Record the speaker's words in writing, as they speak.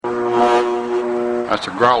That's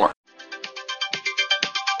a growler.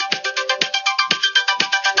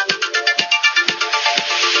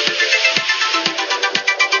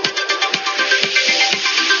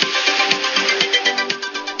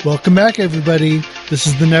 Welcome back, everybody. This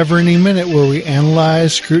is the NeverEnding Minute, where we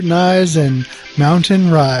analyze, scrutinize, and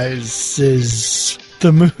mountain rises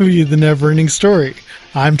the movie The NeverEnding Story.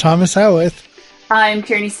 I'm Thomas Howarth. I'm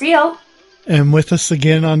Tierney Steele. And with us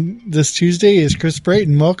again on this Tuesday is Chris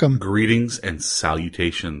Braaten. Welcome. Greetings and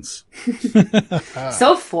salutations.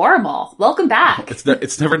 So formal. Welcome back. It's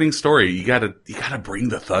NeverEnding Story. You gotta bring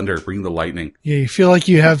the thunder, bring the lightning. Yeah, you feel like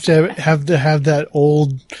you have to have that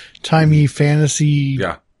old-timey fantasy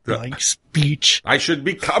speech. I should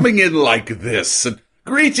be coming in like this. And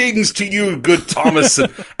greetings to you, good Thomas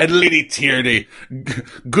and Lady Tierney.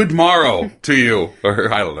 Good morrow to you.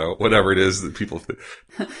 Or I don't know, whatever it is that people think.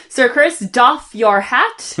 Sir Chris, doff your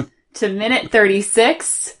hat to minute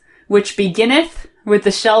 36, which beginneth with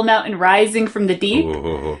the Shell Mountain rising from the deep.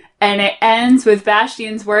 Oh. And it ends with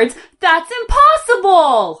Bastian's words, "That's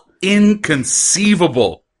impossible!"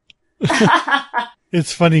 Inconceivable.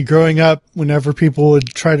 It's funny, growing up, whenever people would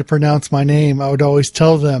try to pronounce my name, I would always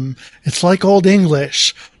tell them, it's like Old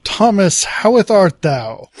English. Thomas, howeth art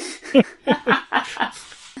thou?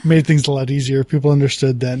 Made things a lot easier. People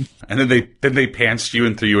understood then. And then they pantsed you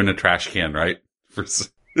and threw you in a trash can, right?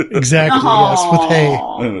 Exactly, yes, with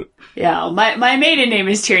hay. Yeah, my maiden name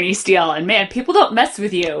is Tierney Steele, and man, people don't mess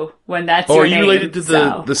with you when that's your name. Are you related to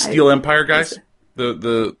the Steel Empire guys?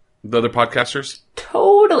 The other podcasters?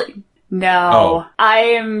 Totally. No, I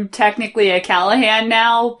am technically a Callahan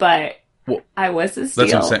now, but I was a Steel.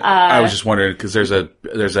 That's what I'm saying. I was just wondering because there's a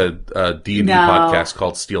D&D podcast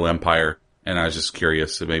called Steel Empire, and I was just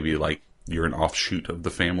curious if maybe like you're an offshoot of the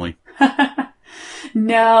family.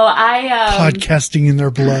 No, podcasting in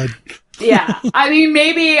their blood. Yeah, I mean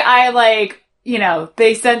maybe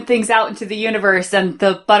they sent things out into the universe, and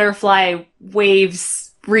the butterfly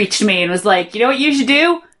waves reached me and was like, you know what you should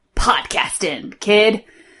do? Podcasting, kid.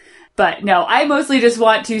 But no, I mostly just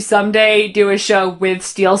want to someday do a show with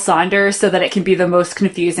Steele Saunders so that it can be the most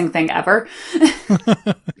confusing thing ever.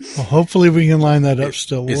 Well, hopefully we can line that up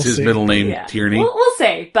still. Is his middle name Tierney? We'll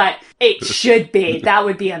see, but it should be. That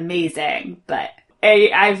would be amazing. But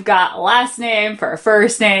I've got a last name for a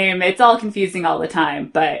first name. It's all confusing all the time,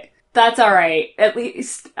 but that's all right. At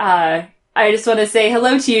least I just want to say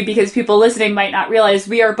hello to you because people listening might not realize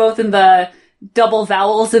we are both in the double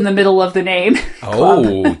vowels in the middle of the name.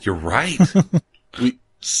 Oh, you're right.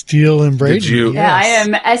 Steele and Brady. Yes. Yeah, I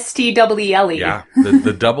am STWLE. Yeah,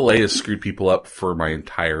 the double A has screwed people up for my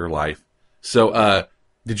entire life. So,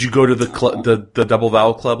 did you go to the double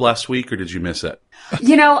vowel club last week, or did you miss it?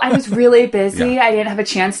 You know, I was really busy. Yeah. I didn't have a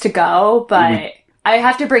chance to go, but I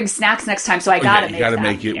have to bring snacks next time, so I gotta make it. You gotta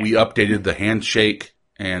make it. We updated the handshake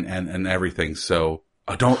and everything, so...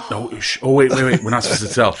 Oh, wait. We're not supposed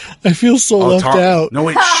to tell. I feel so left out. No,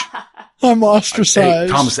 wait. I'm ostracized.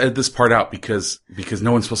 Hey, Thomas, edit this part out because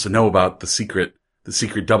no one's supposed to know about the secret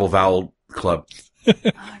double vowel club. Oh,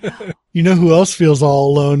 no. You know who else feels all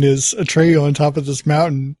alone is Atreyu on top of this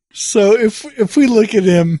mountain. So if we look at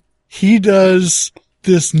him, he does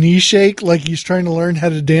this knee shake like he's trying to learn how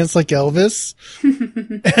to dance like Elvis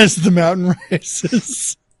as the mountain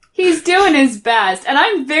rises. He's doing his best, and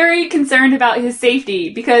I'm very concerned about his safety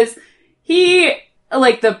because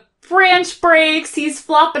the branch breaks, he's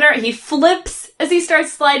flopping around, he flips as he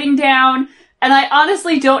starts sliding down, and I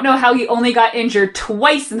honestly don't know how he only got injured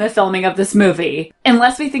twice in the filming of this movie,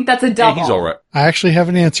 unless we think that's a double. Yeah, he's alright. I actually have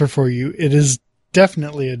an answer for you. It is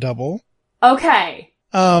definitely a double. Okay.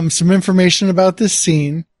 Some information about this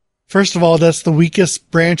scene. First of all, that's the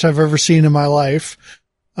weakest branch I've ever seen in my life.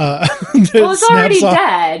 It's already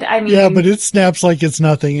dead. I mean, yeah, but it snaps like it's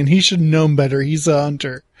nothing, and he should have known better. He's a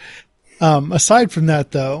hunter. Aside from that,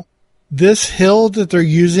 though, this hill that they're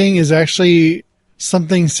using is actually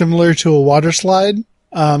something similar to a water slide.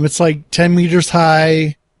 It's like 10 meters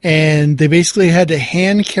high, and they basically had to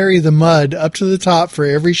hand carry the mud up to the top for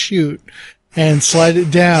every chute and slide it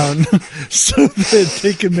down so that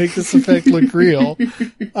they could make this effect look real.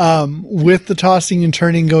 With the tossing and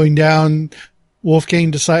turning going down, Wolfgang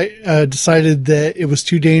decided that it was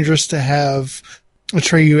too dangerous to have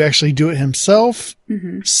Atreyu actually do it himself.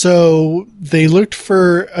 Mm-hmm. So they looked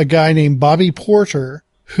for a guy named Bobby Porter,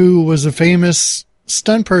 who was a famous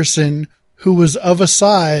stunt person who was of a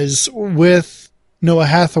size with Noah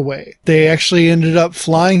Hathaway. They actually ended up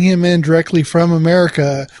flying him in directly from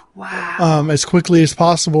America. Wow. As quickly as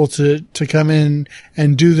possible to come in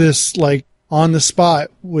and do this like on the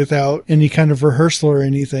spot without any kind of rehearsal or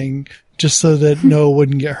anything, just so that Noah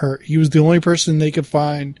wouldn't get hurt. He was the only person they could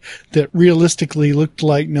find that realistically looked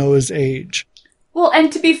like Noah's age. Well,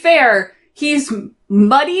 and to be fair, he's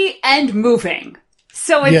muddy and moving.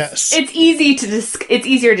 So it's easy to it's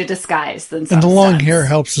easier to disguise than some And the long stunts. hair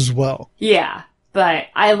helps as well. Yeah, but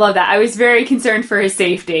I love that. I was very concerned for his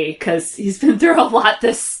safety because he's been through a lot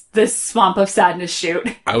this Swamp of Sadness shoot.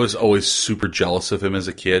 I was always super jealous of him as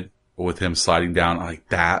a kid with him sliding down. Like,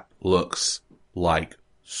 that looks like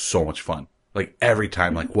so much fun. Like, every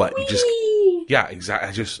time, like, what? You just, yeah,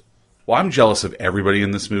 exactly. I'm jealous of everybody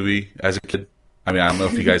in this movie as a kid. I mean, I don't know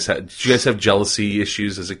if you guys did you guys have jealousy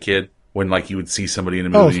issues as a kid? When, like, you would see somebody in a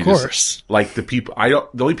movie. Oh, of course. Like,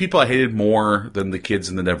 the only people I hated more than the kids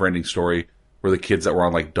in the NeverEnding Story were the kids that were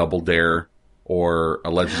on, like, Double Dare or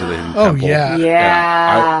Legends of the Hidden Temple. Yeah.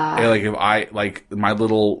 Yeah. My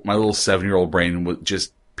little 7-year-old brain was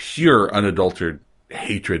just pure unadulterated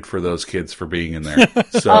hatred for those kids for being in there.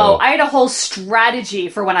 So, I had a whole strategy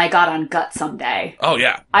for when I got on Gut someday. Oh,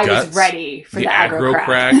 yeah. I was ready for the aggro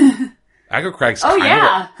crag. Aggro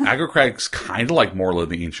Crag's kind of like Morla,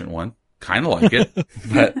 the Ancient One. Kind of like it.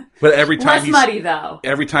 But every time less muddy, though.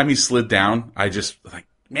 Every time he slid down, I just, like,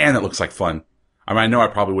 man, that looks like fun. I mean, I know I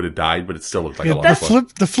probably would have died, but it still looked like a lot of fun.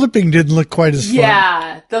 The flipping didn't look quite as fun.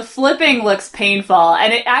 Yeah, the flipping looks painful.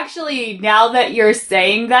 And it actually, now that you're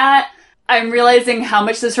saying that, I'm realizing how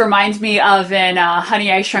much this reminds me of in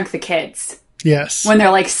Honey, I Shrunk the Kids. Yes. When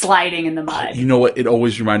they're, like, sliding in the mud. You know what? It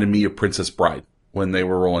always reminded me of Princess Bride when they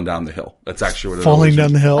were rolling down the hill. That's actually what it Falling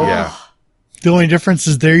down the hill? Yeah. The only difference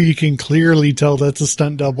is there you can clearly tell that's a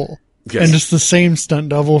stunt double. Yes. And it's the same stunt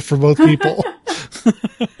double for both people.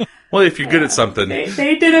 Well, if you're good at something...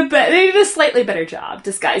 They did a slightly better job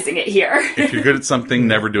disguising it here. If you're good at something,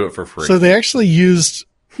 never do it for free. So they actually used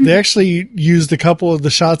a couple of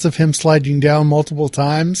the shots of him sliding down multiple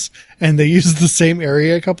times, and they used the same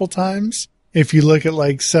area a couple times. If you look at,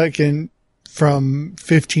 like, second from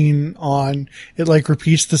 15 on, it, like,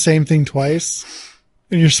 repeats the same thing twice.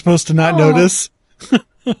 And you're supposed to not notice.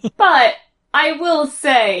 But I will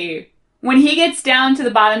say, when he gets down to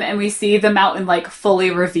the bottom and we see the mountain, like,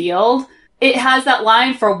 fully revealed, it has that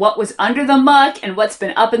line for what was under the muck and what's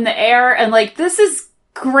been up in the air. And, like, this is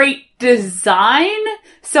great design.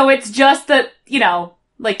 So it's just that, you know,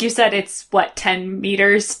 like you said, it's, 10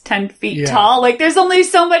 feet tall? Like, there's only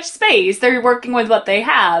so much space. They're working with what they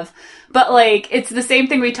have. But, like, it's the same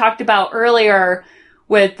thing we talked about earlier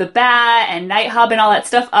with the bat and Night Hub and all that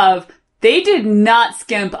stuff of, they did not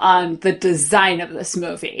skimp on the design of this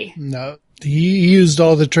movie. No. He used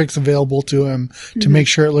all the tricks available to him to make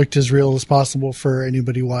sure it looked as real as possible for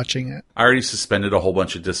anybody watching it. I already suspended a whole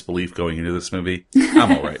bunch of disbelief going into this movie.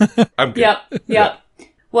 I'm all right. I'm good. Yep.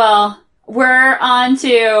 Well, we're on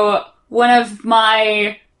to one of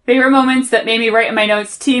my favorite moments that made me write in my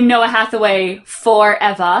notes, Team Noah Hathaway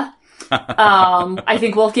forever. I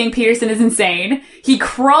think Wolfgang Peterson is insane. He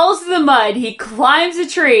crawls through the mud, he climbs a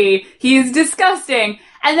tree, he is disgusting,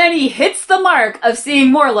 and then he hits the mark of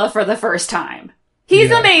seeing Morla for the first time.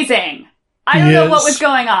 He's amazing! I don't know what was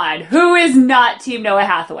going on. Who is not Team Noah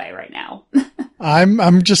Hathaway right now?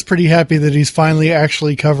 I'm just pretty happy that he's finally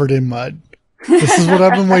actually covered in mud. This is what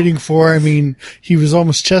I've been waiting for. I mean, he was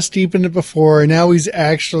almost chest deep in it before, and now he's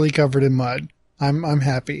actually covered in mud. I'm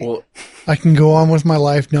happy. Well, I can go on with my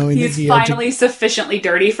life knowing that he's finally sufficiently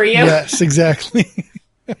dirty for you. Yes, exactly.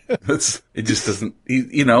 It just doesn't.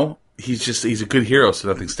 He's a good hero, so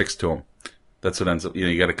nothing sticks to him. That's what ends up.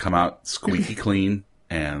 You got to come out squeaky clean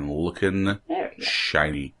and looking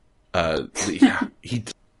shiny.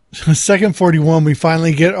 Second 41, we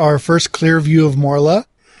finally get our first clear view of Morla.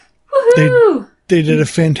 Woohoo! They did a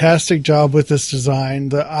fantastic job with this design.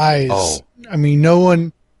 The eyes. Oh. I mean, no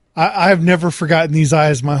one. I've never forgotten these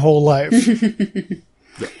eyes my whole life.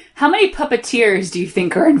 How many puppeteers do you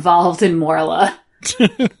think are involved in Morla?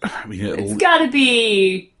 I mean, it's got to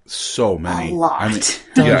be so many. A lot. I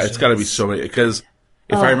mean, yeah, it's got to be so many. Because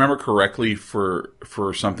if I remember correctly, for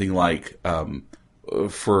something like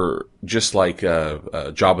for just like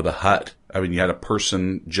Jabba the Hutt, I mean, you had a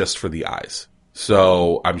person just for the eyes.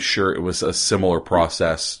 So I'm sure it was a similar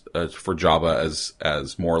process for Jabba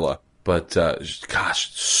as Morla. But,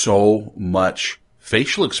 gosh, so much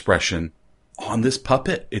facial expression on this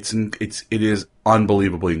puppet. It is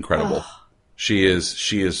unbelievably incredible. She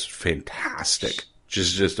is fantastic.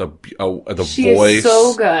 She's just the voice, is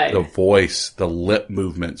so good. The voice, the lip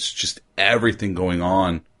movements, just everything going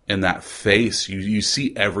on in that face. You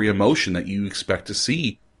see every emotion that you expect to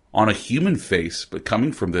see on a human face, but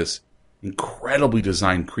coming from this incredibly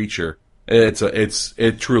designed creature.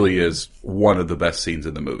 It truly is one of the best scenes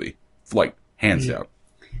in the movie. Like, Hands down.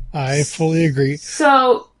 I fully agree.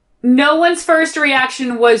 So, no one's first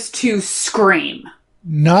reaction was to scream.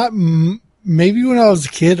 Maybe when I was a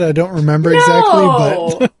kid, I don't remember exactly,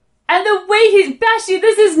 but... And the way Bastian,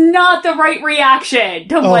 this is not the right reaction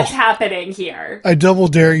to what's happening here. I double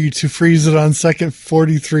dare you to freeze it on second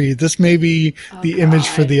 43. This may be the image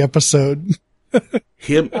for the episode.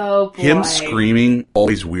 Him screaming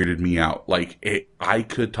always weirded me out. Like, I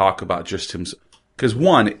could talk about just him... Because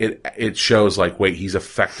one, it shows, like, wait, he's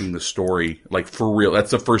affecting the story. Like, for real.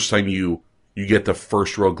 That's the first time you get the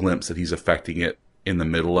first real glimpse that he's affecting it in the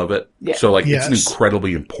middle of it. Yeah. So, like, it's an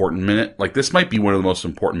incredibly important minute. Like, this might be one of the most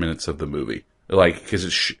important minutes of the movie. Like, because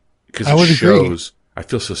it shows... I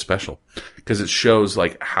feel so special. Because it shows,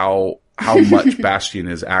 like, how much Bastian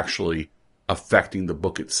is actually affecting the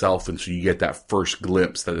book itself. And so you get that first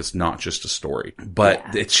glimpse that it's not just a story. But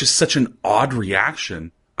it's just such an odd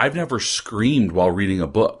reaction. I've never screamed while reading a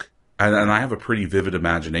book, and I have a pretty vivid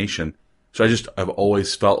imagination. So I've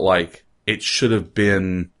always felt like it should have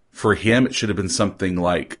been, for him, it should have been something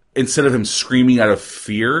like, instead of him screaming out of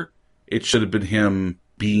fear, it should have been him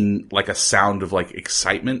being like a sound of like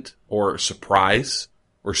excitement or surprise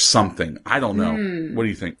or something. I don't know. What do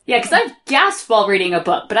you think? Yeah, because I've gasped while reading a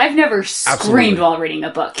book, but I've never screamed while reading a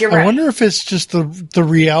book. You're right. I wonder if it's just the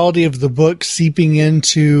reality of the book seeping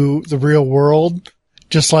into the real world.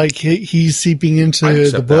 Just like he's seeping into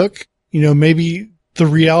the book, maybe the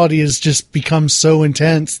reality has just become so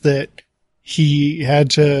intense that he had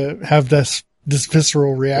to have this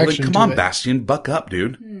visceral reaction. Well, come on, Bastian, buck up,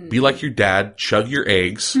 dude. Be like your dad. Chug your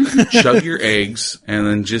eggs, and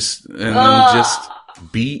then just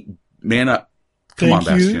be man up. Come on,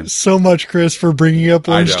 Bastian. Thank you so much, Chris, for bringing up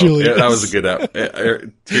Orange Julius. Yeah, that was a good app.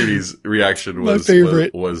 Tierney's reaction was my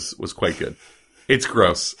favorite. Was quite good. It's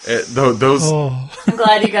gross. Those. I'm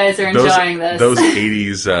glad you guys are enjoying this. Those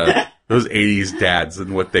 80s dads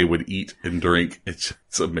and what they would eat and drink. It's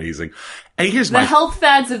amazing. And here's the health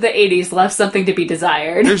fads of the 80s left something to be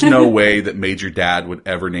desired. There's no way that Major Dad would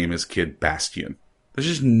ever name his kid Bastian. There's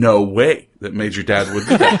just no way that Major Dad would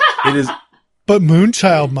do that. It is. But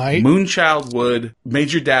Moonchild might. Moonchild would.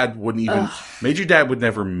 Major Dad wouldn't even. Major Dad would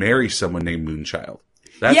never marry someone named Moonchild.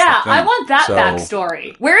 That's I want that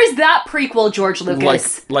backstory. Where is that prequel, George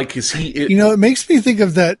Lucas? Like is he... it makes me think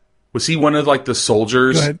of that... Was he one of, like, the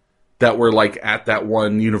soldiers that were, like, at that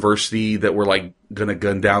one university that were, like, gonna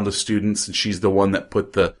gun down the students, and she's the one that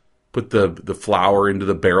put the flour into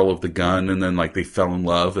the barrel of the gun, and then, like, they fell in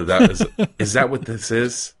love? Is that what this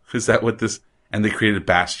is? Is that what this... And they created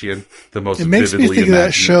Bastian, the most vividly It makes me think of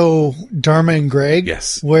that show, Dharma and Greg.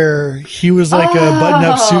 Yes. Where he was like a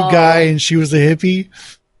button-up suit guy and she was a hippie.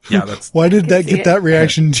 Yeah, that's... Why did that get that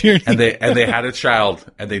reaction, Tierney? And they had a child,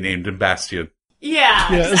 and they named him Bastian.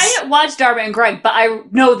 Yeah. Yes. I didn't watch Dharma and Greg, but I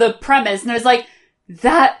know the premise, and I was like,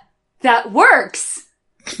 that works.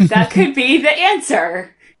 That could be the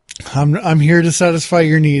answer. I'm here to satisfy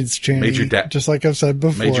your needs, Tierney. Major Dad. Just like I've said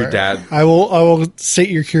before. Major Dad. I will sate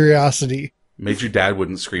your curiosity. Major Dad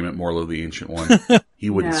wouldn't scream at Morla the Ancient One.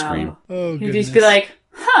 He wouldn't scream. Oh, he'd just be like,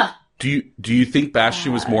 huh. Do you think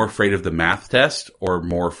Bastian was more afraid of the math test or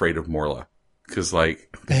more afraid of Morla? Because,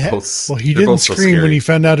 like, he didn't scream when he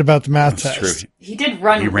found out about the math test. True. He did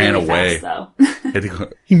run. He ran away, fast,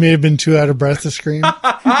 though. He may have been too out of breath to scream.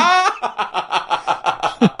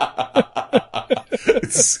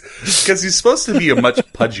 Because he's supposed to be a much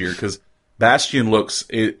pudgier. Because Bastian looks...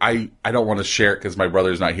 I don't want to share it because my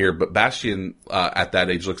brother's not here, but Bastian at that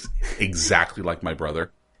age looks exactly like my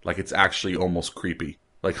brother. Like, it's actually almost creepy.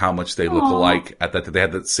 Like, how much they look alike. At that, they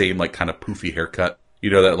had that same, like, kind of poofy haircut. You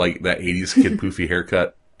know, that 80s kid poofy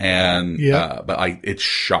haircut. And, but it's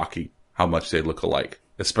shocking how much they look alike.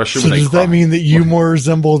 Especially when they cry. Does that mean that you more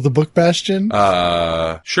resemble the book Bastian?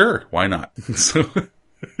 Sure. Why not? So...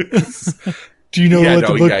 Do you know what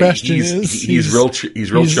the book Bastian is? He's real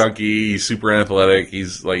chunky. He's super athletic.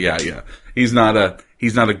 He's like, yeah. He's not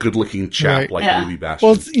a good looking chap like movie Bastian.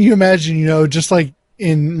 Well, you imagine, just like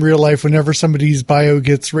in real life, whenever somebody's bio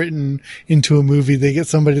gets written into a movie, they get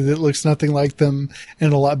somebody that looks nothing like them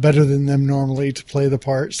and a lot better than them normally to play the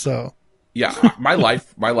part. So yeah, my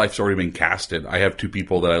life's already been casted. I have two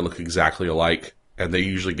people that I look exactly alike, and they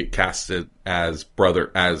usually get casted as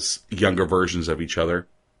younger versions of each other.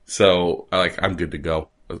 So, I'm good to go.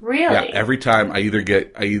 Really? Yeah, every time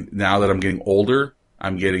now that I'm getting older,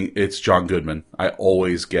 it's John Goodman. I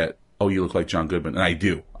always get, oh, you look like John Goodman. And I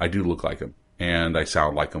do look like him. And I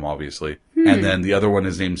sound like him, obviously. And then the other one,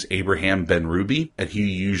 his name's Abraham Ben Ruby. And he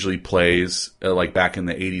usually plays, back in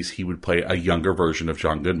the 80s, he would play a younger version of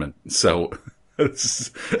John Goodman. So, that's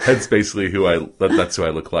basically that's who I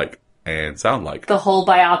look like. and sound like. The whole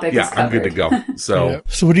biopic is covered. I'm good to go. So, Yeah.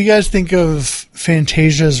 So what do you guys think of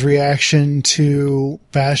Fantasia's reaction to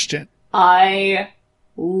Bastian? I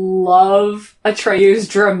love Atreyu's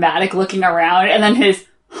dramatic looking around, and then his,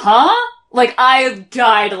 huh? Like, I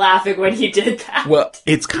died laughing when he did that. well,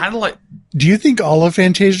 it's kind of like... Do you think all of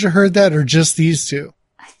Fantasia heard that, or just these two?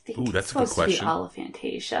 I think Ooh, that's it's a good supposed question. to be all of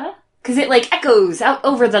Fantasia. Because it, like, echoes out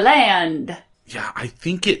over the land. Yeah, I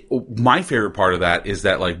think my favorite part of that is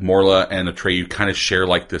that, like, Morla and Atreyu kind of share,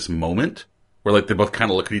 like, this moment where, like, they both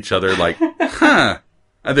kind of look at each other like, huh.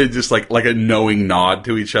 And they just, like a knowing nod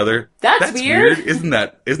to each other. That's weird. Isn't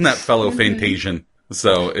that fellow Fantasian?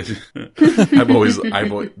 So,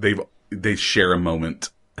 they share a moment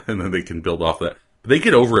and then they can build off that. But they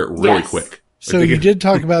get over it really quick. So you did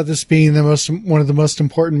talk about this being one of the most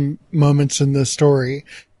important moments in the story.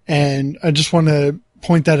 And I just want to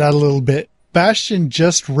point that out a little bit. Bastian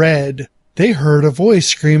just read, they heard a voice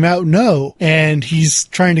scream out no. And he's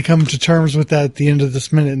trying to come to terms with that at the end of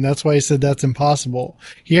this minute. And that's why he said that's impossible.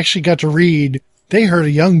 He actually got to read, they heard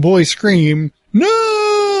a young boy scream,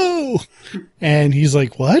 no! And he's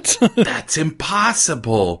like, what? That's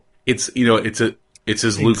impossible. It's his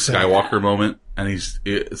Luke Skywalker moment. And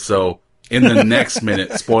so in the next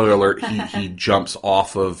minute, spoiler alert, he jumps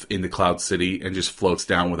off of into Cloud City and just floats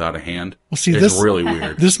down without a hand. Well, see, it's really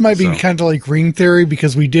weird. This might be kind of like ring theory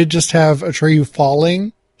because we did just have Atreyu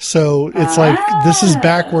falling. So it's like, this is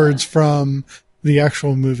backwards from the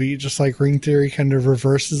actual movie, just like ring theory kind of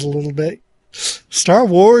reverses a little bit. Star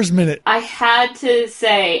Wars minute. I had to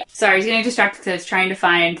say, sorry, I was getting distracted because I was trying to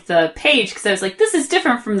find the page because I was like, this is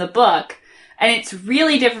different from the book. And it's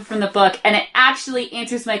really different from the book. And it actually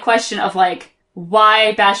answers my question of like,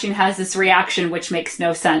 why Bastian has this reaction, which makes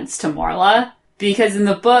no sense to Morla. Because in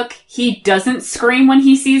the book, he doesn't scream when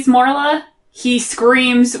he sees Morla. He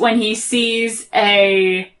screams when he sees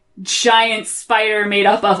a giant spider made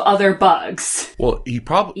up of other bugs. Well, he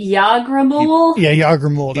probably... Ygramul?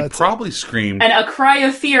 Ygramul. He probably screamed... And a cry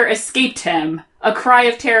of fear escaped him. A cry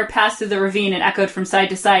of terror passed through the ravine and echoed from side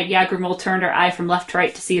to side. Ygramul turned her eye from left to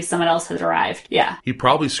right to see if someone else had arrived. Yeah. He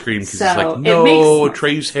probably screamed because he's like, no,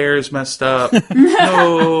 Atreyu's hair is messed up.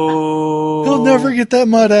 No. He'll never get that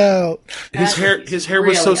mud out. His hair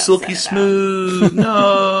was so silky smooth.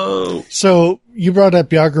 No. So you brought up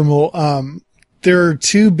Ygramul. There are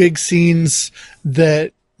two big scenes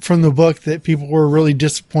that from the book that people were really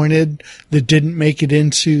disappointed that didn't make it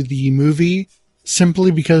into the movie simply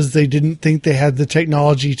because they didn't think they had the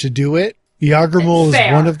technology to do it. Ygramul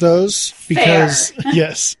is one of those because,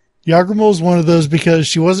 yes, Ygramul is one of those because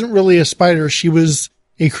she wasn't really a spider. She was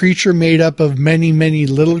a creature made up of many, many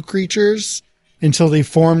little creatures until they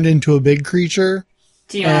formed into a big creature.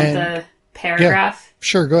 Do you want the paragraph? Yeah,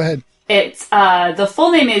 sure, go ahead. It's, the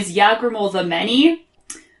full name is Ygramul the Many.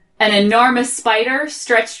 An enormous spider web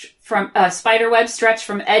stretched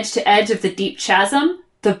from edge to edge of the deep chasm.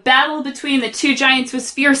 The battle between the two giants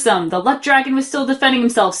was fearsome. The luck dragon was still defending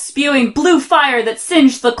himself, spewing blue fire that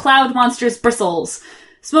singed the cloud monster's bristles.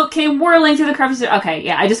 Smoke came whirling through the crevices. Okay,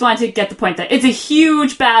 yeah, I just wanted to get the point that it's a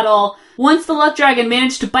huge battle. Once the luck dragon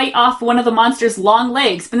managed to bite off one of the monster's long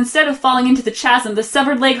legs, but instead of falling into the chasm, the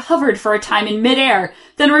severed leg hovered for a time in midair,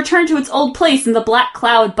 then returned to its old place in the black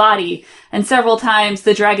cloud body. And several times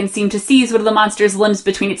the dragon seemed to seize one of the monster's limbs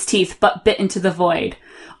between its teeth, but bit into the void.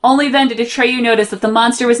 Only then did Atreyu notice that the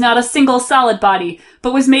monster was not a single solid body,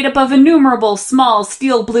 but was made up of innumerable small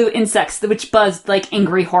steel-blue insects which buzzed like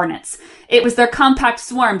angry hornets. It was their compact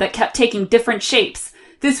swarm that kept taking different shapes.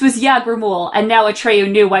 This was Ygramul, and now Atreyu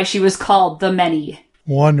knew why she was called the Many.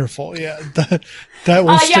 Wonderful, yeah. That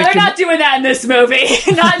was yeah, they're not doing that in this movie.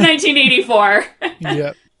 Not in 1984.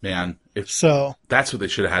 Yep. Man, that's what they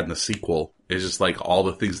should have had in the sequel, is just like all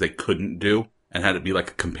the things they couldn't do, and had it be like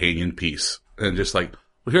a companion piece. And just like,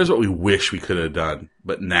 well, here's what we wish we could have done,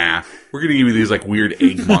 but nah. We're going to give you these like weird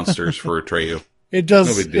egg monsters for Atreyu. It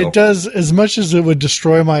does, as much as it would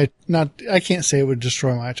destroy I can't say it would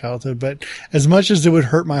destroy my childhood, but as much as it would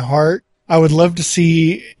hurt my heart, I would love to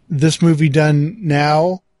see this movie done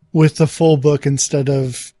now with the full book instead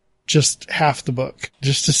of just half the book,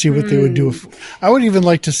 just to see what they would do. I would even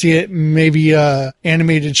like to see it maybe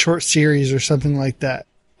animated short series or something like that.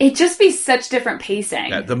 It'd just be such different pacing.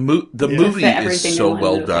 Yeah, the movie is so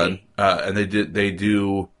well done, and they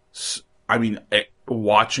do. I mean,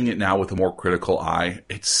 watching it now with a more critical eye,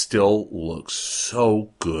 it still looks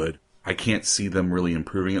so good. I can't see them really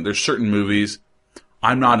improving it. There's certain movies.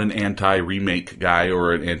 I'm not an anti-remake guy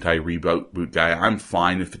or an anti-reboot guy. I'm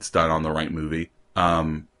fine if it's done on the right movie.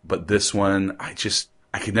 But this one, I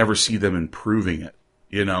could never see them improving it.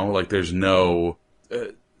 You know, like there's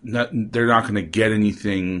they're not going to get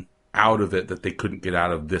anything out of it that they couldn't get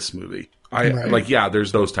out of this movie. Right.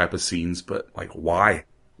 There's those type of scenes, but why?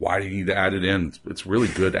 Why do you need to add it in? It's really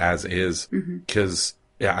good as is. Because,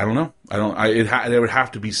 I don't know. It would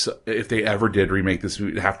have to be, if they ever did remake this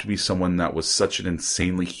movie, it'd have to be someone that was such an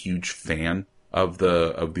insanely huge fan of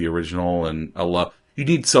the original and a love. You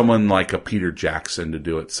need someone like a Peter Jackson to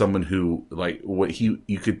do it. Someone who,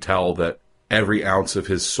 you could tell that every ounce of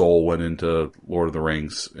his soul went into Lord of the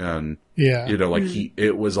Rings. And,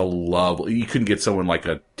 it was a love. You couldn't get someone like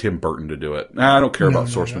a Tim Burton to do it. I don't care about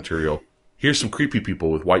source material. Here's some creepy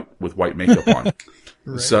people with white makeup on.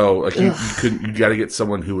 Right. So, you got to get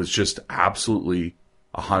someone who was just absolutely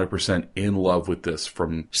 100% in love with this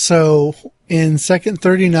So, in second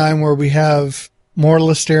 39, where we have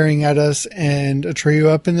Morla staring at us and Atreyu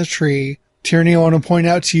up in the tree, Tierney, I want to point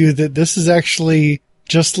out to you that this is actually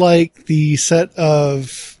just like the set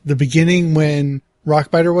of the beginning when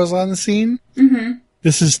Rockbiter was on the scene. Mm-hmm.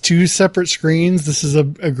 This is 2 separate screens. This is a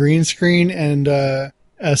green screen and a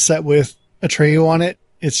set with Atreyu on it.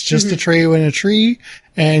 It's just Atreyu in a tree,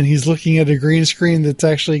 and he's looking at a green screen that's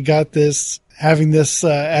actually got having this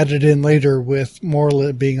added in later with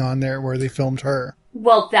Morla being on there where they filmed her.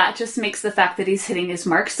 Well, that just makes the fact that he's hitting his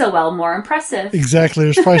mark so well more impressive. Exactly.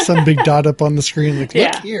 There's probably some big dot up on the screen look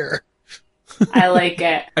here. I like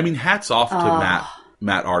it. I mean, hats off to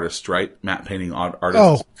Matt artist, right? Matt painting artist.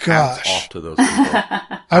 Oh, gosh. Hats off to those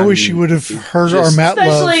people. I wish you would have heard our Matt love.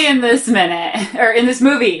 Especially in this minute, or in this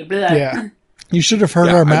movie. Blah. Yeah. You should have heard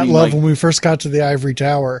our Matt love when we first got to the Ivory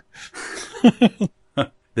Tower.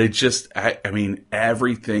 They just,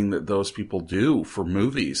 everything that those people do for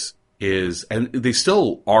movies is, and they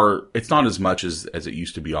still are, it's not as much as it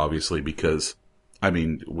used to be, obviously, because,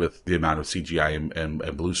 with the amount of CGI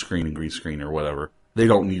and blue screen and green screen or whatever, they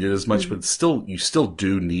don't need it as much, but still, you still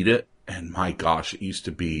do need it. And my gosh, it used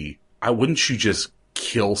to be, wouldn't you just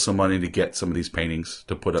kill some money to get some of these paintings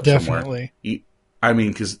to put up somewhere? Definitely.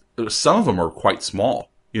 Because some of them are quite small,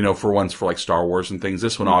 for ones for like Star Wars and things.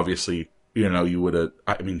 This one, obviously, you would have,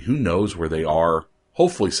 who knows where they are?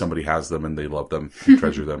 Hopefully somebody has them and they love them and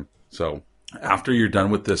treasure them. So after you're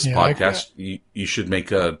done with this podcast, you should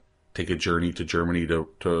take a journey to Germany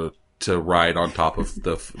to ride on top of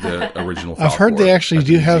the original. I've heard they actually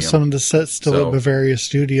do have some of the sets still at Bavaria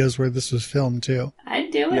Studios where this was filmed too.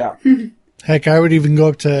 I'd do it. Yeah. Heck, I would even go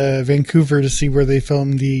up to Vancouver to see where they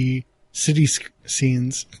filmed the city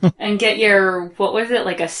scenes. And get your, what was it,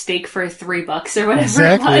 like a steak for $3 or whatever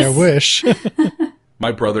exactly, it was. I wish.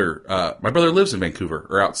 My brother lives in Vancouver,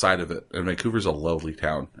 or outside of it, and Vancouver's a lovely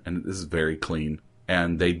town, and this is very clean.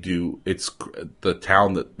 And it's the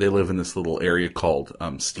town that they live in, this little area called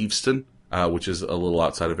Steveston, which is a little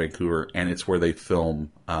outside of Vancouver, and it's where they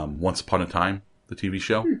film Once Upon a Time, the TV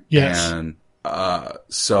show. Yes. And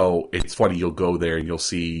so it's funny, you'll go there and you'll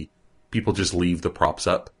see people just leave the props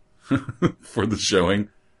up for the showing,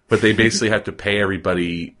 but they basically have to pay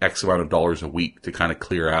everybody X amount of dollars a week to kind of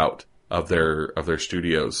clear out of their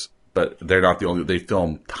studios. But they're not the only, they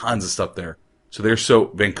film tons of stuff there. So they're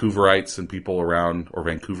Vancouverites and people around, or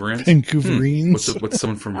Vancouverians? Vancouverines. What's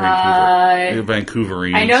someone from Vancouver?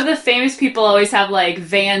 Vancouverines. I know the famous people always have like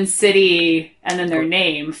Van City and then their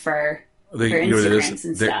name for Instagrams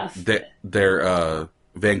and stuff. They're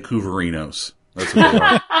Vancouverinos. That's what they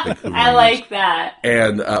are. I like that.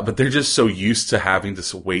 And but they're just so used to having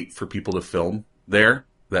to wait for people to film there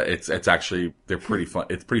that it's actually, they're pretty fun.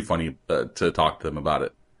 It's pretty funny to talk to them about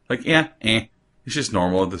it. Like, it's just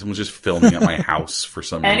normal. This was just filming at my house for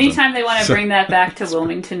some reason. Anytime they want to bring that back to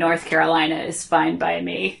Wilmington, North Carolina is fine by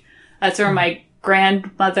me. That's where my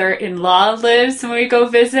grandmother-in-law lives when we go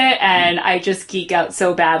visit, and I just geek out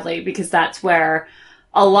so badly because that's where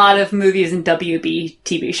a lot of movies and WB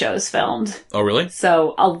TV shows filmed. Oh, really?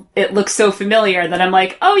 So it looks so familiar that I'm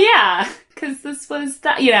like, oh yeah, because this was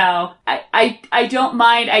that, I don't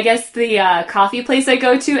mind. I guess the coffee place I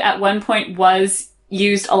go to at one point was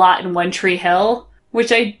used a lot in One Tree Hill,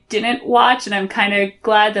 which I didn't watch, and I'm kind of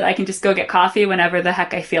glad that I can just go get coffee whenever the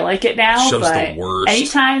heck I feel like it now. Show's but the worst.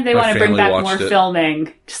 Anytime they want to bring back more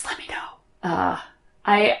filming, just let me know.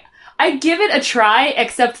 I give it a try,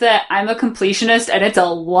 except that I'm a completionist and it's a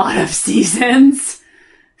lot of seasons.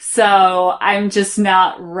 So I'm just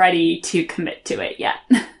not ready to commit to it yet.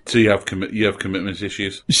 So you have commitment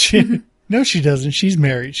issues? No, she doesn't. She's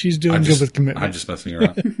married. She's doing good with commitment. I'm just messing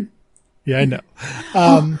around. Yeah, I know.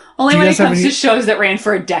 Only when it comes to shows that ran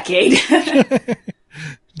for a decade.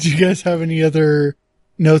 Do you guys have any other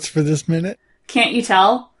notes for this minute? Can't you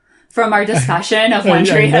tell from our discussion of One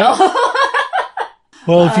Tree Hill?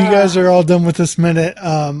 Well, if you guys are all done with this minute,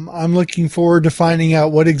 I'm looking forward to finding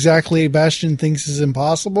out what exactly Bastian thinks is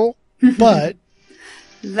impossible. But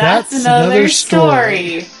That's another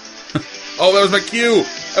story. Oh, that was my cue.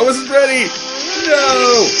 I wasn't ready.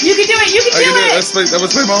 No. You can do it. You can do it. That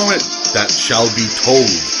was my moment. That shall be told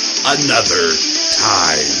another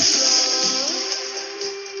time.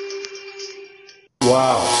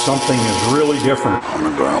 Wow, something is really different.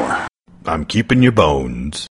 I'm a growler. I'm keeping your bones.